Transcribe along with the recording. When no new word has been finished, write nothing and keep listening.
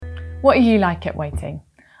What are you like at waiting?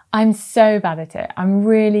 I'm so bad at it. I'm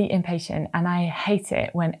really impatient and I hate it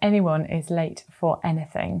when anyone is late for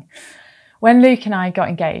anything. When Luke and I got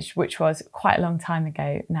engaged, which was quite a long time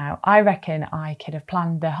ago now, I reckon I could have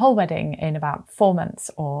planned the whole wedding in about 4 months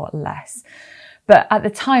or less. But at the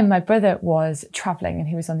time, my brother was travelling and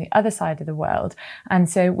he was on the other side of the world. And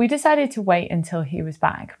so we decided to wait until he was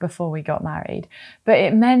back before we got married. But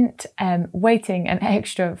it meant waiting an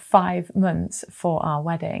extra 5 months for our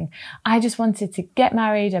wedding. I just wanted to get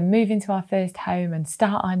married and move into our first home and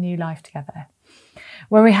start our new life together.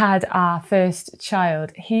 When we had our first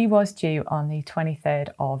child, he was due on the 23rd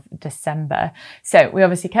of December. So we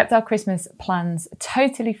obviously kept our Christmas plans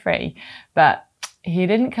totally free, but he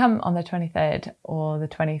didn't come on the 23rd or the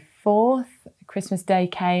 24th. Christmas Day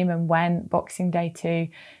came and went, Boxing Day too,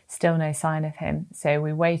 still no sign of him. So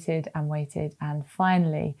we waited and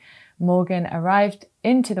finally Morgan arrived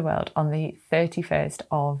into the world on the 31st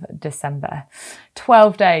of December.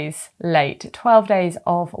 12 days late, 12 days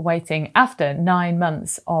of waiting after 9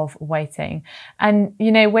 months of waiting. And,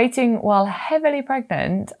 you know, waiting while heavily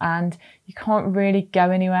pregnant and you can't really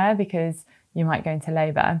go anywhere because you might go into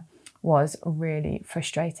labour was really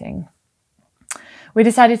frustrating. We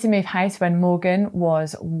decided to move house when Morgan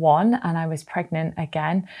was 1 and I was pregnant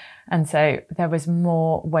again. And so there was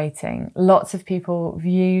more waiting. Lots of people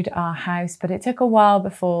viewed our house, but it took a while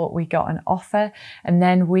before we got an offer. And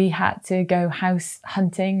then we had to go house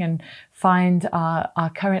hunting and find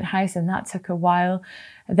our current house, and that took a while.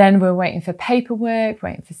 Then we're waiting for paperwork,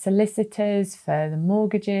 waiting for solicitors, for the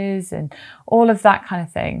mortgages and all of that kind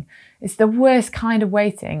of thing. It's the worst kind of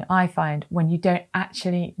waiting, I find, when you don't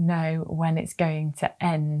actually know when it's going to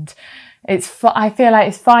end. I feel like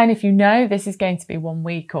it's fine if you know this is going to be 1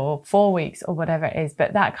 week or 4 weeks or whatever it is,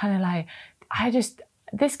 but that kind of like,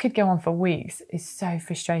 this could go on for weeks. It's so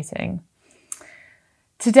frustrating.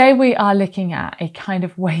 Today we are looking at a kind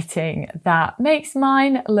of waiting that makes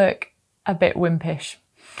mine look a bit wimpish.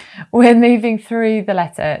 We're moving through the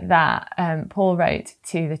letter that Paul wrote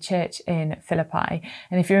to the church in Philippi.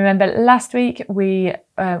 And if you remember last week, we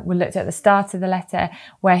looked at the start of the letter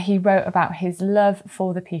where he wrote about his love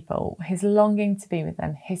for the people, his longing to be with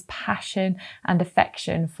them, his passion and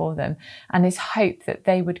affection for them, and his hope that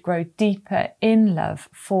they would grow deeper in love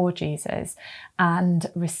for Jesus and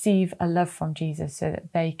receive a love from Jesus so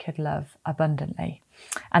that they could love abundantly.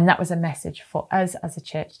 And that was a message for us as a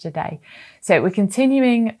church today. So we're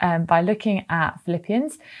continuing by looking at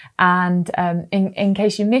Philippians. And in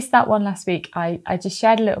case you missed that one last week, I just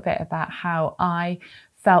shared a little bit about how I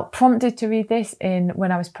felt prompted to read this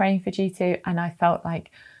when I was praying for G2. And I felt like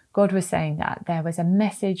God was saying that there was a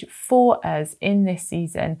message for us in this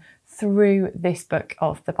season through this book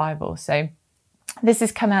of the Bible. So this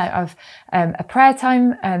has come out of a prayer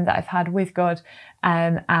time that I've had with God,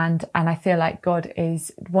 and I feel like God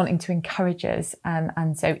is wanting to encourage us.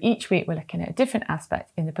 And so each week we're looking at a different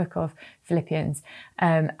aspect in the book of Philippians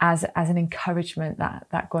as an encouragement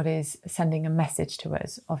that God is sending a message to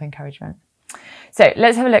us of encouragement. So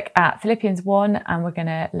let's have a look at Philippians 1, and we're going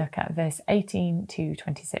to look at verse 18 to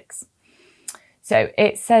 26. So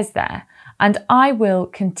it says there, "And I will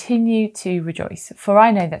continue to rejoice, for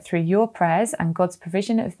I know that through your prayers and God's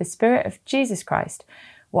provision of the Spirit of Jesus Christ,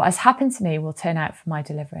 what has happened to me will turn out for my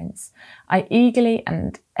deliverance. I eagerly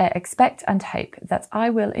and expect and hope that I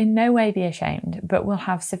will in no way be ashamed, but will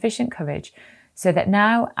have sufficient courage, so that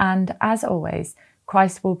now and as always,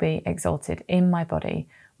 Christ will be exalted in my body,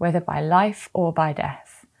 whether by life or by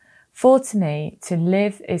death. For to me, to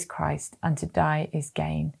live is Christ, and to die is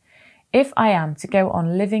gain. If I am to go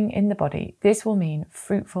on living in the body, this will mean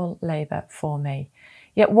fruitful labour for me.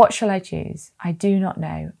 Yet what shall I choose? I do not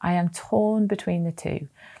know. I am torn between the two.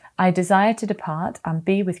 I desire to depart and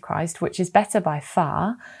be with Christ, which is better by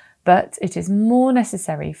far, but it is more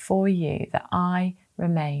necessary for you that I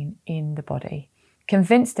remain in the body.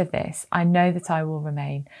 Convinced of this, I know that I will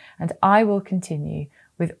remain, and I will continue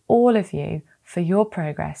with all of you for your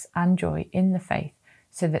progress and joy in the faith,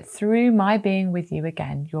 so that through my being with you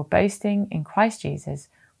again, your boasting in Christ Jesus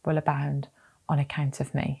will abound on account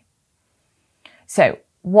of me." So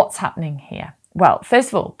what's happening here? Well, first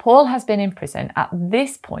of all, Paul has been in prison at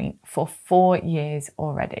this point for 4 years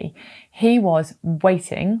already. He was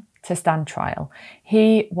waiting to stand trial.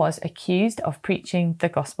 He was accused of preaching the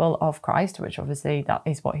gospel of Christ, which obviously that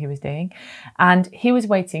is what he was doing. And he was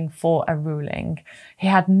waiting for a ruling. He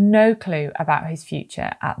had no clue about his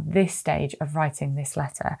future at this stage of writing this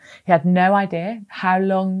letter. He had no idea how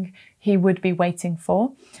long he would be waiting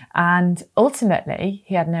for. And ultimately,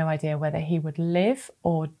 he had no idea whether he would live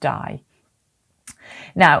or die.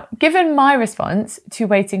 Now, given my response to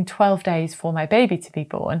waiting 12 days for my baby to be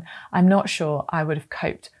born, I'm not sure I would have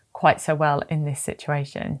coped quite so well in this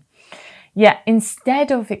situation. Yet,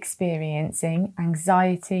 instead of experiencing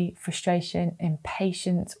anxiety, frustration,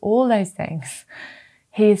 impatience, all those things,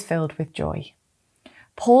 he is filled with joy.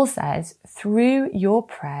 Paul says, through your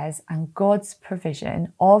prayers and God's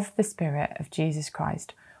provision of the Spirit of Jesus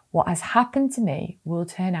Christ, what has happened to me will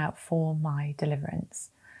turn out for my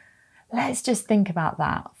deliverance. Let's just think about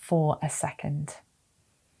that for a second.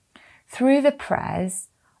 Through the prayers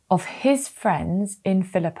of his friends in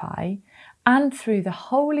Philippi and through the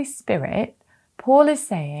Holy Spirit, Paul is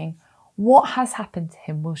saying what has happened to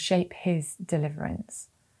him will shape his deliverance.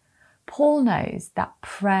 Paul knows that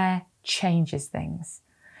prayer changes things,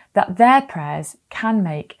 that their prayers can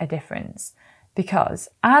make a difference, because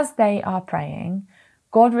as they are praying,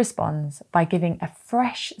 God responds by giving a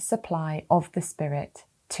fresh supply of the Spirit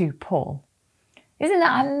to Paul. Isn't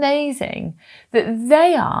that amazing that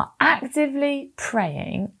they are actively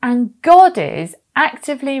praying and God is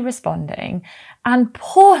actively responding and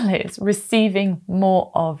Paul is receiving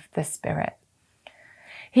more of the Spirit?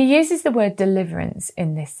 He uses the word deliverance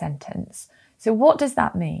in this sentence. So what does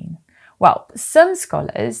that mean? Well, some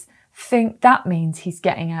scholars think that means he's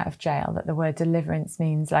getting out of jail, that the word deliverance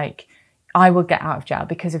means like, I will get out of jail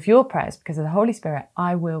because of your prayers, because of the Holy Spirit,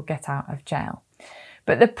 I will get out of jail.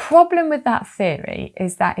 But the problem with that theory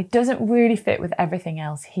is that it doesn't really fit with everything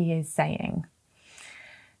else he is saying.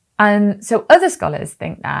 And so other scholars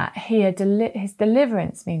think that here his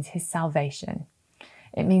deliverance means his salvation.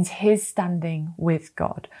 It means his standing with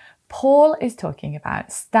God. Paul is talking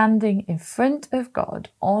about standing in front of God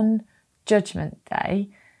on Judgment Day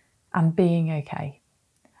and being okay.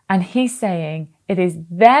 And he's saying it is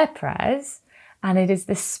their prayers and it is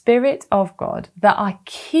the Spirit of God that are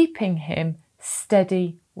keeping him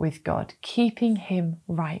steady with God, keeping him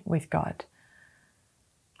right with God.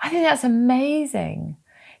 I think that's amazing.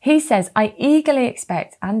 He says, I eagerly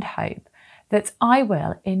expect and hope that I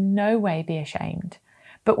will in no way be ashamed,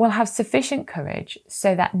 but will have sufficient courage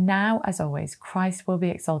so that now, as always, Christ will be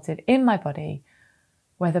exalted in my body,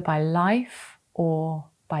 whether by life or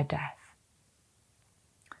by death.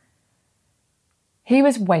 He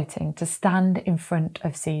was waiting to stand in front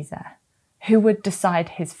of Caesar, who would decide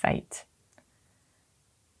his fate.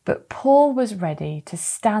 But Paul was ready to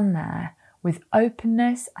stand there with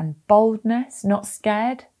openness and boldness, not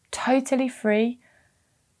scared, totally free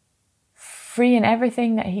in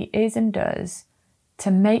everything that he is and does, to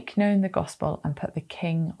make known the gospel and put the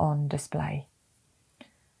King on display.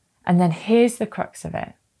 And then here's the crux of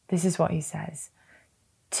it. This is what he says.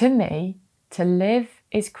 To me, to live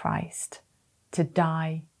is Christ, to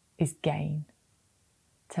die is gain.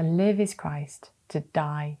 To live is Christ, to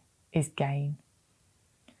die is gain.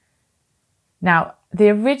 Now, the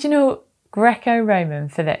original Greco-Roman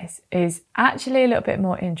for this is actually a little bit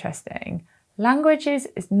more interesting. Languages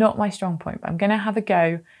is not my strong point, but I'm going to have a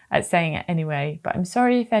go at saying it anyway. But I'm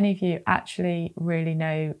sorry if any of you actually really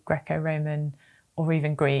know Greco-Roman or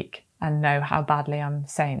even Greek and know how badly I'm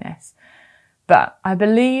saying this. But I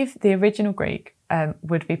believe the original Greek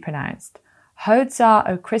would be pronounced Hodza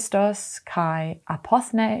o Christos kai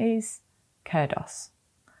apothnes kerdos.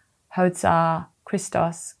 Hodza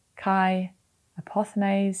Christos kai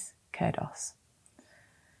apothnes kerdos.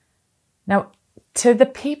 Now, to the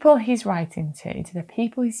people he's writing to the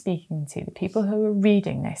people he's speaking to, the people who are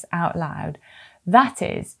reading this out loud, that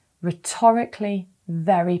is rhetorically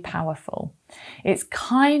very powerful. It's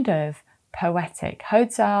kind of poetic.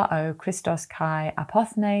 Hodza o Christos kai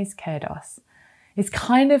apothnes kerdos. It's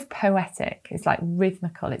kind of poetic. It's like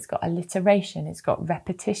rhythmical. It's got alliteration. It's got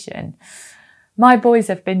repetition. My boys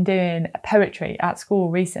have been doing poetry at school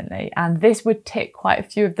recently, and this would tick quite a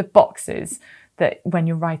few of the boxes that when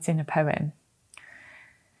you're writing a poem.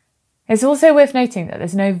 It's also worth noting that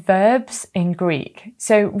there's no verbs in Greek.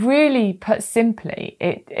 So really put simply,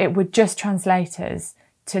 it would just translate as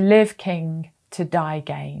to live king, to die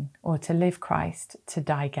gain, or to live Christ, to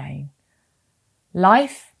die gain.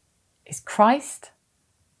 Life is Christ,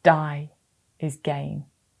 die is gain.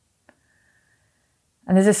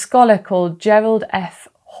 And there's a scholar called Gerald F.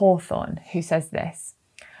 Hawthorne who says this: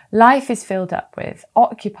 life is filled up with,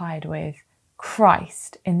 occupied with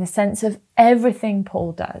Christ in the sense of everything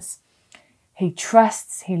Paul does. He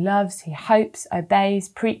trusts, he loves, he hopes, obeys,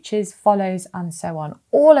 preaches, follows, and so on.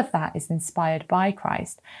 All of that is inspired by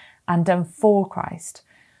Christ and done for Christ.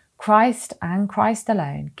 Christ and Christ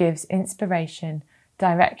alone gives inspiration,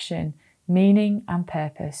 direction, meaning, and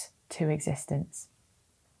purpose to existence.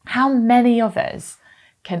 How many of us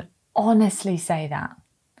can honestly say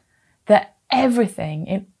that everything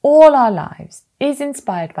in all our lives is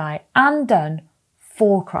inspired by and done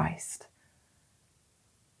for Christ.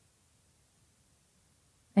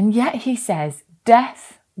 And yet he says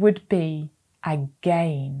death would be a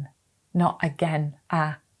gain, not again,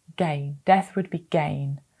 a gain. Death would be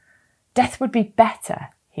gain. Death would be better,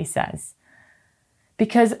 he says.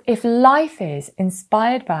 Because if life is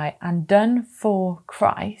inspired by and done for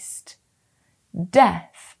Christ,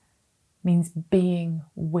 death means being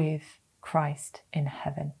with Christ in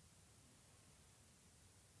heaven.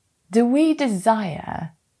 Do we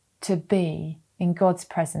desire to be in God's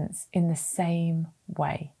presence in the same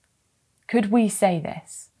way? Could we say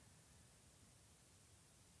this?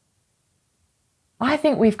 I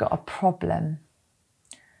think we've got a problem.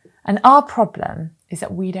 And our problem is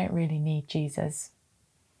that we don't really need Jesus.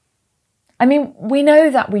 I mean, we know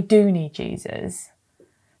that we do need Jesus,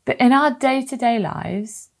 but in our day-to-day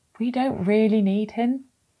lives, we don't really need him.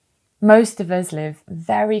 Most of us live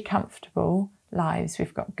very comfortable lives.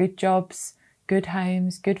 We've got good jobs, good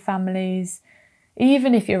homes, good families.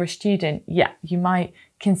 Even if you're a student, yeah, you might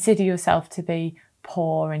consider yourself to be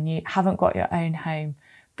poor and you haven't got your own home,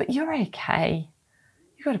 but you're okay.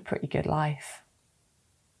 You've got a pretty good life.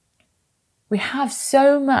 We have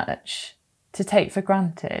so much to take for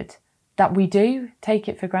granted that we do take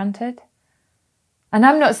it for granted. And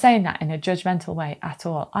I'm not saying that in a judgmental way at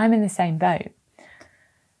all. I'm in the same boat.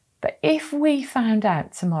 But if we found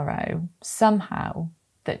out tomorrow somehow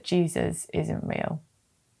that Jesus isn't real,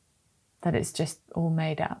 that it's just all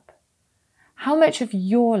made up, how much of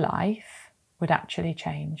your life would actually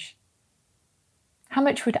change? How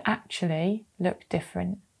much would actually look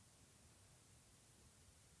different?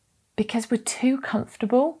 Because we're too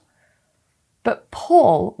comfortable. But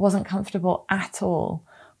Paul wasn't comfortable at all.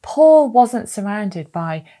 Paul wasn't surrounded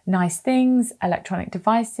by nice things, electronic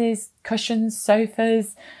devices, cushions,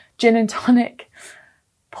 sofas, gin and tonic.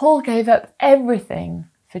 Paul gave up everything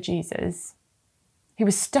for Jesus. He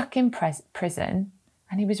was stuck in prison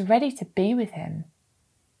and he was ready to be with him.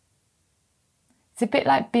 It's a bit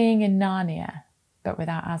like being in Narnia, but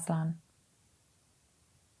without Aslan.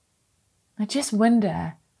 I just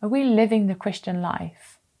wonder, are we living the Christian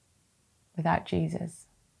life without Jesus?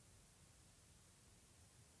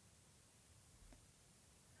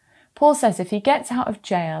 Paul says if he gets out of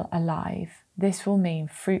jail alive, this will mean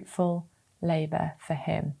fruitful labour for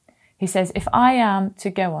him. He says, if I am to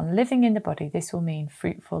go on living in the body, this will mean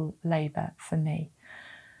fruitful labour for me.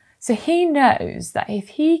 So he knows that if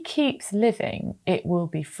he keeps living, it will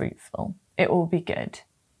be fruitful. It will be good.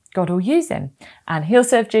 God will use him and he'll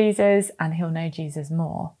serve Jesus and he'll know Jesus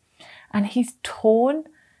more. And he's torn,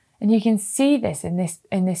 and you can see this in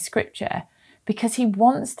this scripture, because he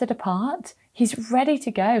wants to depart. He's ready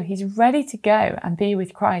to go. He's ready to go and be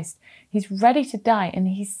with Christ. He's ready to die, and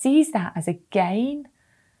he sees that as a gain.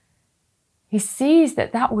 He sees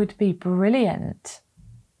that that would be brilliant.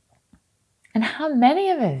 And how many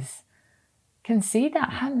of us can see that?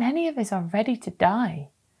 How many of us are ready to die?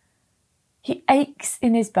 He aches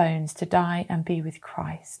in his bones to die and be with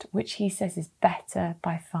Christ, which he says is better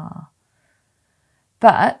by far.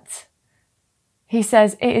 But he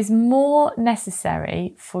says it is more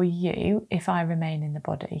necessary for you if I remain in the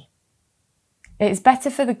body. It is better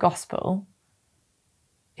for the gospel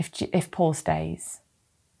if Paul stays.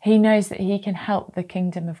 He knows that he can help the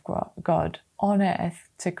kingdom of God on earth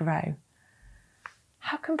to grow.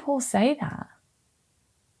 How can Paul say that?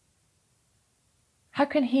 How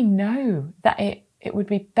can he know that it would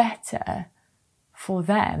be better for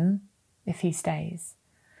them if he stays?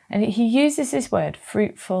 And he uses this word,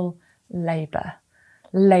 fruitful labour.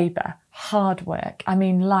 Labour, hard work. I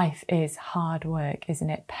mean, life is hard work, isn't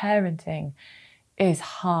it? Parenting is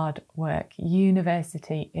hard work.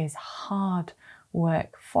 University is hard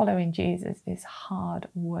work. Following Jesus is hard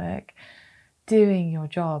work. Doing your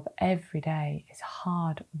job every day is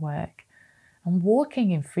hard work. And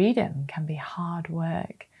walking in freedom can be hard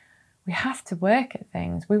work. We have to work at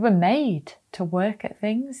things. We were made to work at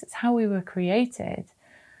things. It's how we were created.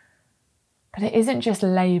 But it isn't just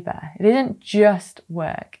labour. It isn't just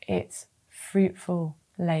work. It's fruitful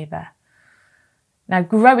labour. Now,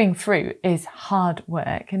 growing fruit is hard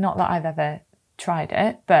work. And not that I've ever tried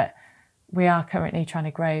it, but we are currently trying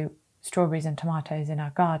to grow strawberries and tomatoes in our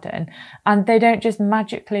garden. And they don't just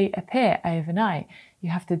magically appear overnight. You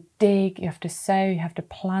have to dig, you have to sow, you have to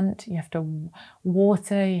plant, you have to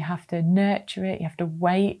water, you have to nurture it, you have to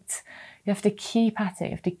wait, you have to keep at it,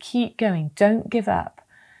 you have to keep going. Don't give up.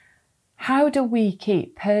 How do we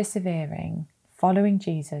keep persevering following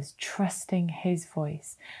Jesus, trusting his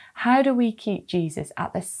voice? How do we keep Jesus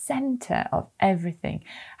at the centre of everything?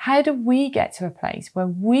 How do we get to a place where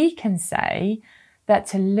we can say that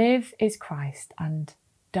to live is Christ and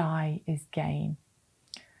die is gain?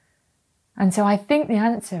 And so I think the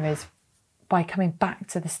answer is by coming back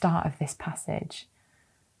to the start of this passage.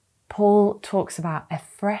 Paul talks about a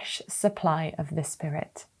fresh supply of the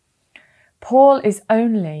Spirit. Paul is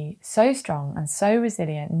only so strong and so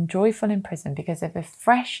resilient and joyful in prison because of a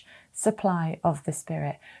fresh supply of the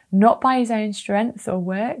Spirit, not by his own strength or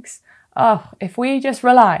works. Oh, if we just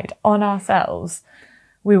relied on ourselves,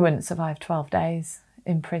 we wouldn't survive 12 days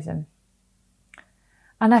in prison.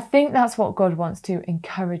 And I think that's what God wants to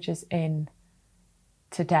encourage us in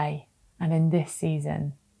today and in this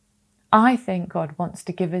season. I think God wants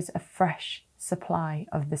to give us a fresh supply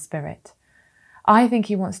of the Spirit. I think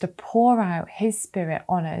he wants to pour out his Spirit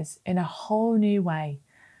on us in a whole new way.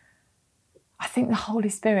 I think the Holy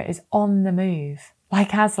Spirit is on the move,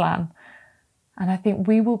 like Aslan. And I think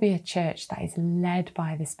we will be a church that is led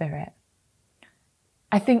by the Spirit.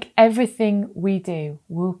 I think everything we do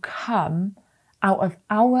will come out of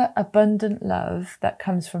our abundant love that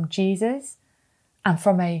comes from Jesus and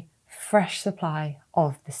from a fresh supply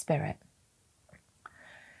of the Spirit.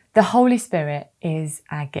 The Holy Spirit is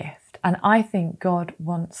our gift, and I think God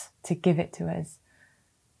wants to give it to us,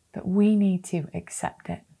 but we need to accept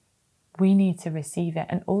it. We need to receive it,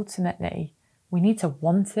 and ultimately we need to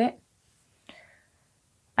want it.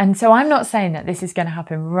 And so I'm not saying that this is going to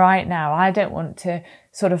happen right now. I don't want to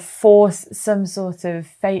sort of force some sort of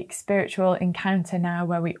fake spiritual encounter now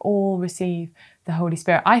where we all receive the Holy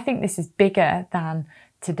Spirit. I think this is bigger than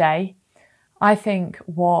today. I think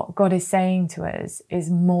what God is saying to us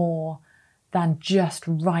is more than just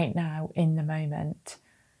right now in the moment.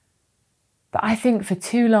 But I think for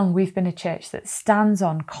too long we've been a church that stands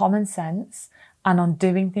on common sense and on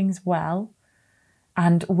doing things well.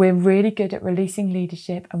 And we're really good at releasing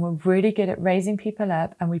leadership, and we're really good at raising people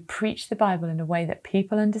up, and we preach the Bible in a way that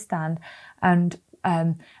people understand, and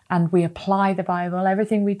we apply the Bible.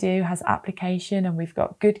 Everything we do has application, and we've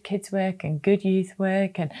got good kids work and good youth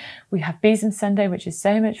work, and we have Besom Sunday, which is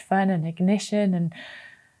so much fun, and Ignition,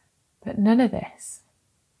 but none of this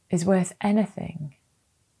is worth anything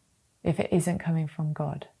if it isn't coming from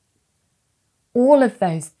God. All of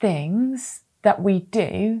those things that we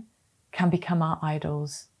do can become our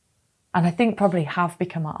idols, and I think probably have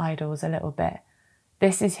become our idols a little bit.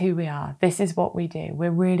 This is who we are. This is what we do.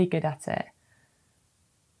 We're really good at it.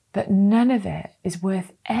 But none of it is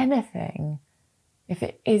worth anything if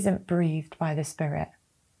it isn't breathed by the Spirit.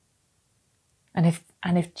 And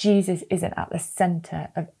if Jesus isn't at the centre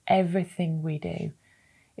of everything we do,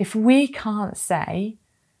 if we can't say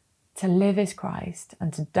to live is Christ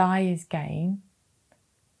and to die is gain,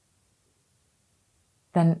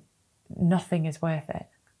 then nothing is worth it.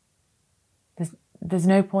 There's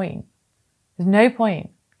no point. There's no point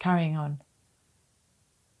carrying on.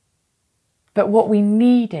 But what we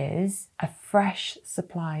need is a fresh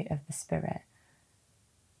supply of the Spirit.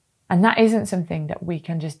 And that isn't something that we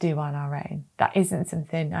can just do on our own. That isn't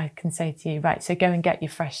something I can say to you, right, so go and get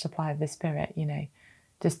your fresh supply of the Spirit,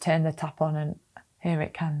 just turn the tap on and here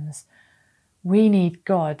it comes. We need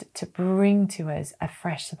God to bring to us a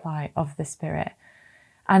fresh supply of the Spirit.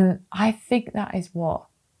 And I think that is what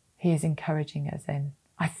he is encouraging us in.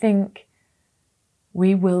 I think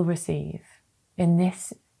we will receive in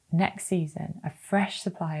this next season a fresh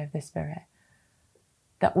supply of the Spirit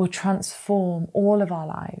that will transform all of our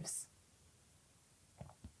lives.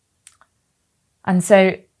 And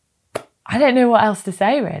so I don't know what else to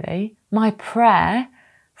say, really. My prayer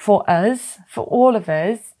for us, for all of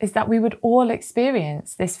us, is that we would all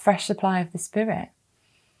experience this fresh supply of the Spirit.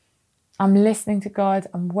 I'm listening to God,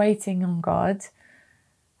 I'm waiting on God,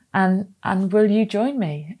 and will you join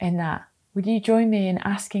me in that? Would you join me in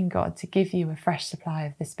asking God to give you a fresh supply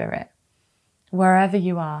of the Spirit, wherever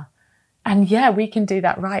you are? And yeah, we can do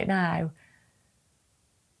that right now,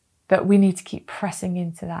 but we need to keep pressing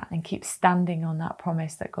into that and keep standing on that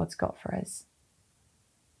promise that God's got for us.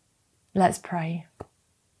 Let's pray.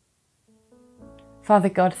 Father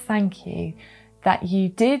God, thank you that you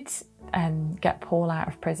did get Paul out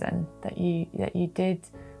of prison, that you did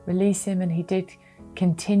release him, and he did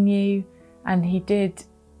continue, and he did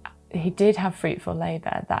have fruitful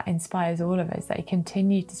labour that inspires all of us, that he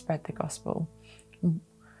continued to spread the gospel.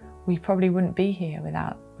 We probably wouldn't be here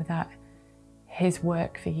without his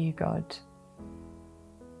work for you, God.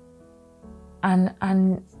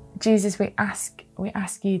 And Jesus, we ask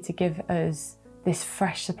you to give us this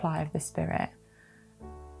fresh supply of the Spirit.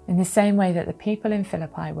 In the same way that the people in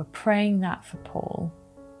Philippi were praying that for Paul,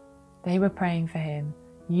 They were praying for him.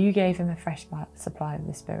 You gave him a fresh supply of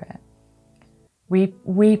the Spirit.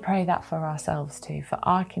 We pray that for ourselves too, for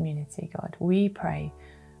our community, God. We pray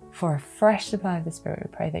for a fresh supply of the Spirit.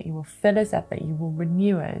 We pray that you will fill us up, that you will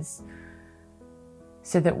renew us,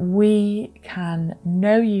 so that we can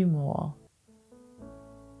know you more,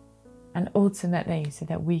 and ultimately so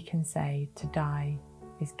that we can say to die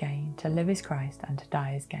is gain, to live is Christ, and to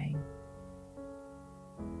die is gain.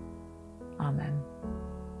 Amen.